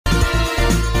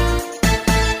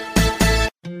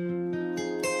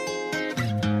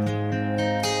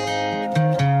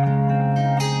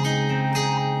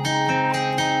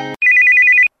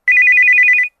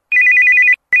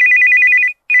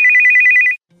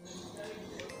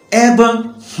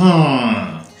Eben,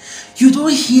 you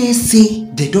don't hear say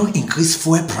they don't increase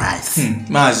fuel price.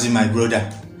 Mazi, my brother,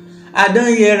 I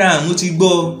don't hear am, mo ti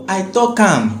gbọ́, I talk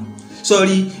am.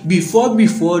 Sorry,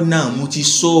 before now, mo ti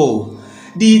saw.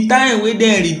 The time wey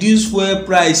dem reduce fuel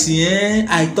price,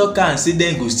 I talk am say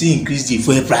dem go still increase the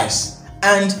fuel price.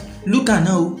 And look am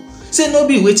now, say no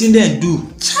be wetin dem do.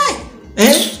 Chai!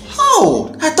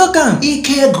 How? I talk am.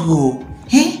 Ikego,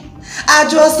 I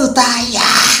just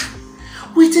tire.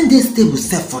 Wetin dey stable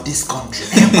sef for dis country?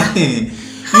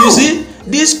 You see,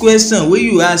 this question wey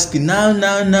you ask now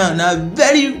na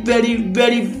very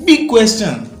big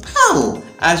question. How?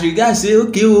 As regards say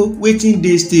okay wetin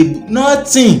dey stable?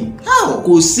 Nothing. How?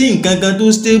 Kò sí nǹkan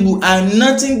tó stable and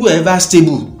nothing go ever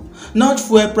stable. Not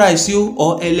fuel price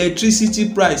or electricity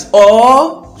price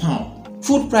or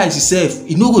food price itself,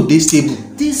 e no go dey stable.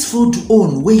 This food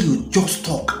own wey you just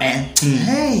talk,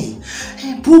 hey,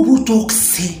 Bubu talk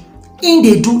say im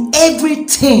dey do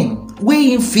everything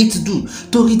wey im fit do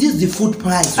to reduce the food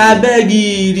price. Abeg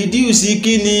reduce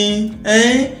kini,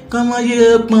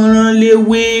 kamaye pọnran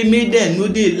lewe make dem no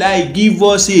dey like give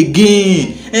us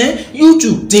again. You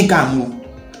too think am o,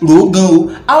 ro gan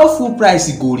o, how food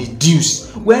price go reduce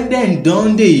when dem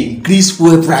don dey increase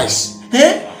fuel price?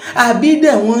 Abi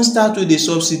dem wan start to dey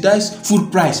subsidize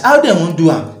food price? How dem wan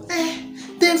do am?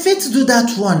 Dem fit do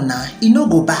that one na, e no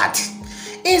go bad.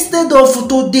 Instead of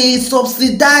to dey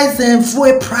subsidize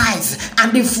fuel price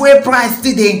and the fuel price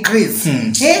still dey increase.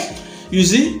 You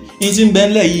see, in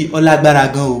benle yìí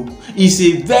ọlágbára gan o. It's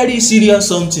a very serious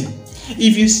something.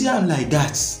 If you see am like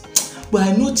that, but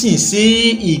I no think say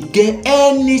e get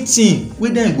anything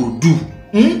wey dem go do.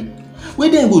 Wey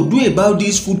dem go do about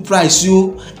this food price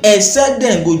except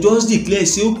dem go just declare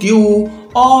say okay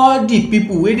all the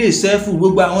people wey dey sell food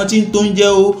gbogbo àwọn tí ń tó ń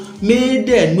jẹ make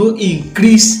dem no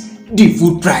increase the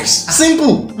food price.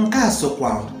 Simple. Nke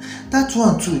asokwa, that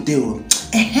one too dey o.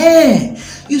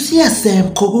 You see as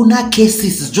corona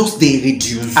cases just dey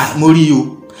reduce. Mori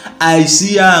o, I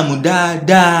see am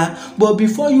dáadáa, but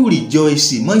before you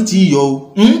rejoice, mo ti yọ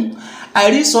o. I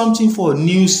read something for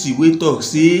news wey talk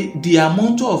say the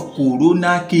amount of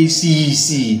corona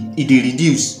cases e dey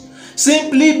reduce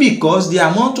simply because the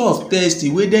amount of test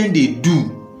wey dem dey do,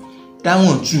 that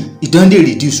one too e don dey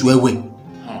reduce well.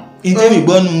 Ǹjẹ́ mi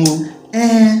gbọ́ nu o?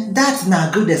 That's na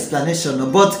good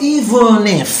explanation, but even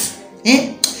if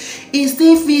e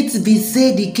still fit be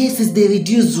say the cases dey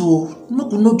reduce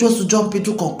no just jump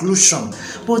into conclusion,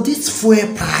 but this fuel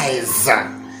price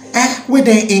wey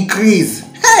dem increase,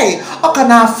 hey,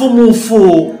 okana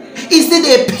afumufu e still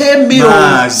dey pay me o.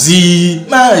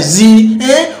 Mazi,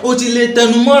 o ti lè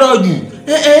tẹnu mọ́rọ̀ jù.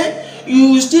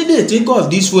 You still dey think of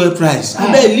this fuel price?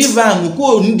 Abeg leave am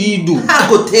kúrò nídìí ìdò. I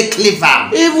go take leave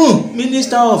am. Even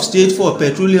Minister of State for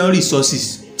Petroleum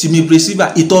Resources Timi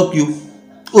Bresiba e talk yo.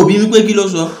 Obi mi pé kí ló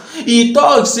sọ? E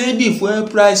talk say the fuel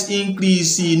price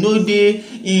increase no dey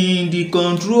in the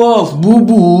control of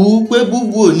Bubu, pé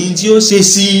Bubu ò ní tí ó ṣe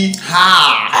sí.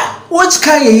 Which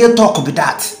kind yeye talk be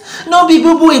that? No be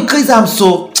Bubu increase am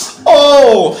so.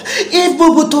 If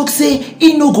Bubu talk say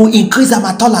e no go increase am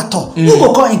at all, who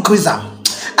go come increase am?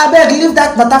 Abeg leave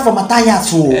that matter for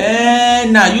Matthias o.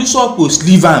 Na you suppose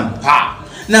leave am.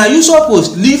 Na you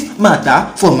suppose leave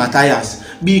matter for Matthias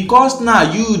because na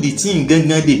you the thing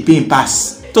gangan dey pain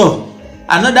pass.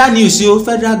 Another news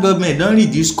federal government don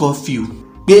reduce curfew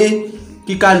pé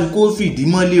kíkálukú fìdí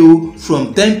mọ́lé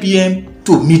from 10 p.m.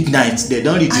 to midnight. They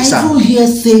don reduce am. I even hear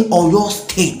say Oyo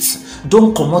State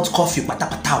don comot curfew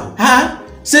patapata o.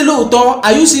 Ṣé lóòótọ́?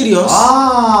 Are you serious?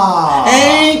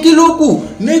 Kí ló kù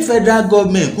make federal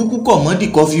government kúkú comot the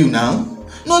curfew now?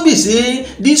 No be say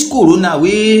this corona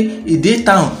wey e dey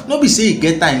town, no be say e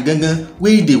get time gangan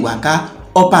wey e dey waka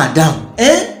up and down.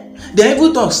 Dem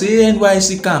even talk say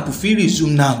NYSC camp fit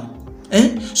resume now.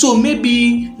 So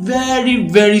maybe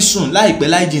very soon láìpẹ́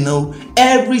láì jìnnà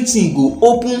everything go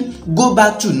open, go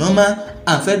back to normal,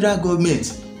 and federal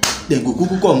government dem go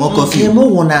kuku comot curfew. Okay,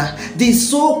 Mowona, the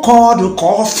so-called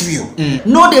curfew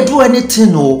no dey do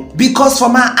anything because for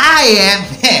my eye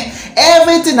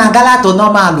everything na gala to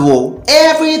normal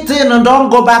everything don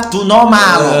go back to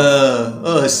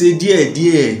normal. Say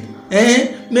díẹ̀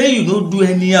make you no do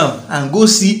anyhow and go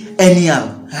see anyhow.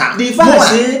 The fact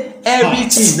say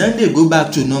everything don dey go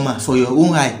back to normal for your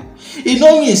own eye, e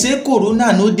no mean say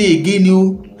corona no dey again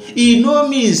o. E no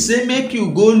mean say make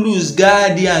you go lose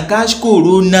guard and catch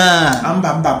corona.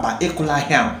 Mbamba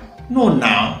ekula no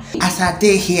now. As I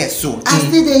dey here so, I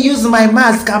still dey use my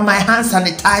mask and my hand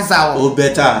sanitizer.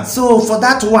 Better. So for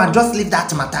that one, just leave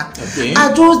that matter. Okay.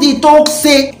 I just dey talk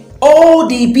say all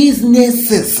the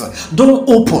businesses don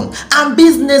open and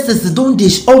businesses don dey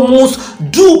almost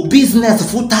do business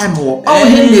full time o.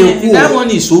 That one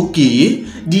is okay.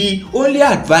 The only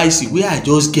advice wey I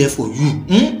just get for you,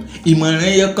 ìmọ̀ràn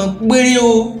ẹyọ kan péré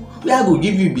o wey I go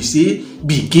give you be say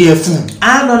be careful.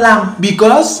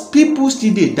 Because people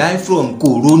still dey die from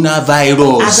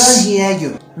coronavirus. I don hear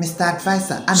you, Mr.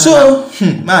 Adviser. So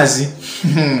Mazi,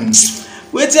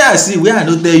 wetin I see wey I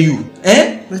no tell you,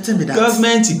 wetin be that?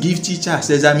 Government give teachers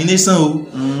examination o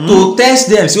to test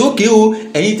them say okay o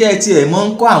ẹ̀yin tẹ́ ti ẹ̀ mọ̀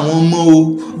ń kọ́ àwọn ọmọ o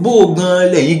bó gan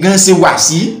lẹ́yìn gan ṣe wà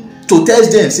sí to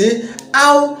test them say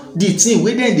how the thing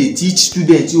wey dem dey teach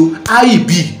students o how e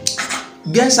be.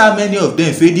 Guess how many of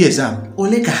them fail the exam?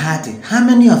 Ole Kahati, how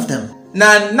many of them?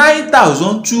 Na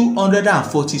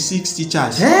 9,246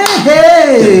 teachers.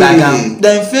 Hey!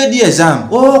 Dem fail the exam.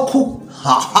 Oh, cool.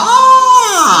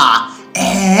 Ha!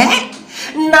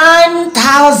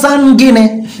 9,000 guinea.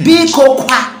 Biko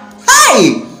kwa.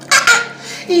 Hey!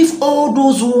 If all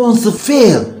those ones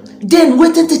fail, then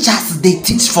wetin teachers dey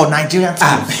teach for Nigerian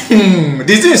time?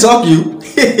 This thing shock you?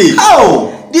 How?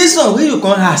 This one wey you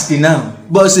come ask now,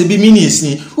 but ṣebí me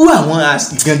nisin, who I wan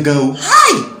ask gangan o?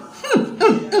 Hi!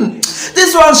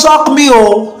 This one shock me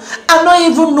o. I no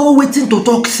even know wetin to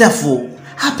talk sef o.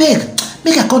 Abeg,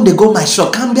 make I come dey go my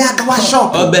shop, come dey Agawa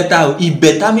shop. Better, e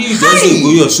better make you just dey go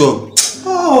your shop.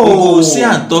 Oh. We go see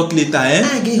and talk later,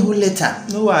 I get you later.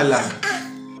 No wahala.